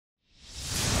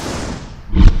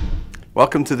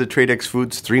Welcome to the Tradex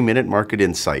Foods 3-Minute Market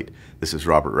Insight. This is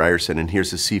Robert Ryerson, and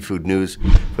here's the seafood news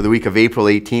for the week of April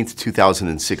 18th,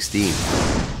 2016.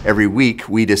 Every week,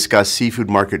 we discuss seafood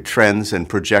market trends and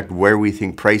project where we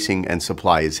think pricing and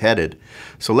supply is headed.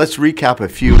 So let's recap a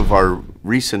few of our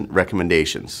recent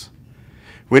recommendations.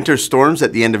 Winter storms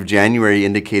at the end of January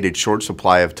indicated short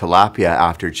supply of tilapia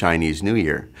after Chinese New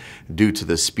Year, due to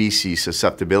the species'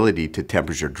 susceptibility to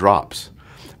temperature drops.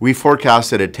 We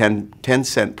forecasted a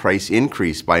 10-cent price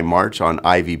increase by March on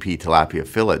IVP tilapia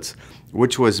fillets,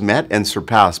 which was met and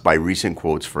surpassed by recent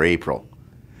quotes for April.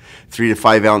 3 to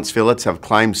 5 ounce fillets have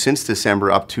climbed since December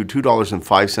up to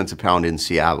 $2.05 a pound in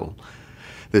Seattle.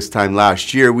 This time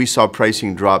last year, we saw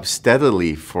pricing drop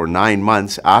steadily for 9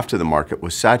 months after the market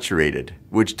was saturated,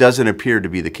 which doesn't appear to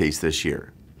be the case this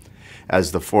year.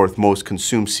 As the fourth most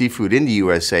consumed seafood in the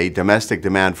USA, domestic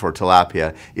demand for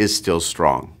tilapia is still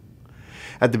strong.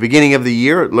 At the beginning of the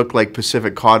year, it looked like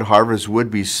Pacific cod harvest would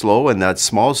be slow and that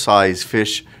small-size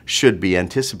fish should be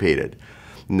anticipated.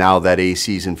 Now that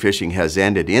A-season fishing has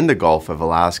ended in the Gulf of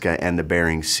Alaska and the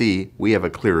Bering Sea, we have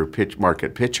a clearer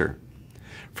market picture.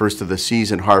 First of the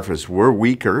season harvests were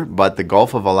weaker, but the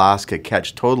Gulf of Alaska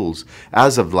catch totals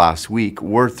as of last week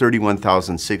were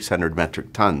 31,600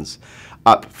 metric tons,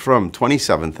 up from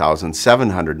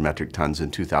 27,700 metric tons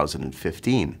in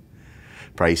 2015.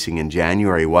 Pricing in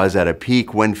January was at a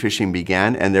peak when fishing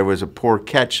began, and there was a poor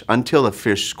catch until the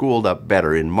fish schooled up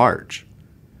better in March.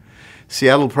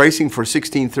 Seattle pricing for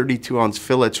 16 32-ounce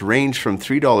fillets ranged from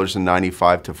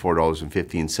 $3.95 to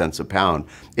 $4.15 a pound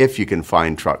if you can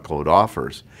find truckload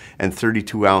offers, and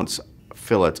 32-ounce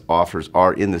fillet offers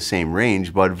are in the same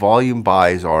range, but volume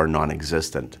buys are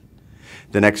non-existent.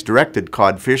 The next directed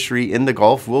cod fishery in the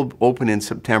Gulf will open in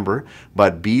September,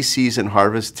 but B-season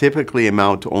harvests typically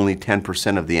amount to only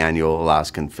 10% of the annual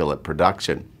Alaskan fillet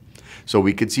production. So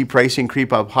we could see pricing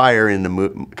creep up higher in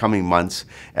the coming months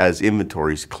as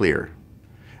inventories clear.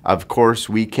 Of course,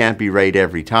 we can't be right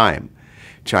every time.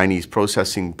 Chinese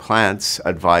processing plants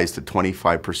advised a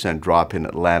 25% drop in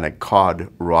Atlantic Cod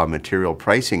raw material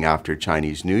pricing after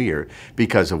Chinese New Year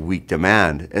because of weak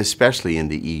demand, especially in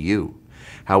the EU.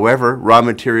 However, raw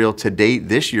material to date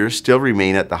this year still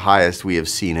remain at the highest we have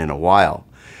seen in a while.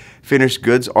 Finished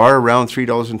goods are around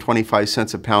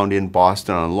 $3.25 a pound in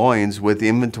Boston on loins, with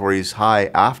inventories high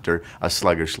after a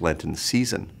sluggish Lenten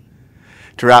season.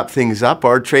 To wrap things up,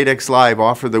 our Tradex Live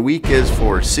offer of the week is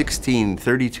for 16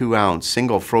 32-ounce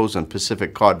single frozen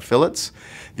Pacific cod fillets.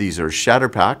 These are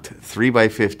shatter-packed,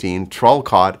 3x15 trawl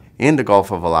cod in the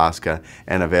Gulf of Alaska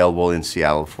and available in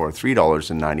Seattle for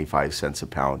 $3.95 a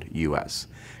pound US.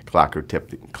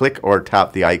 Click or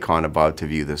tap the icon above to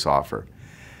view this offer.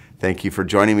 Thank you for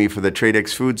joining me for the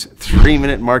Tradex Foods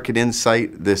 3-Minute Market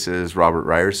Insight. This is Robert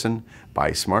Ryerson.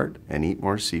 Buy smart and eat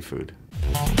more seafood.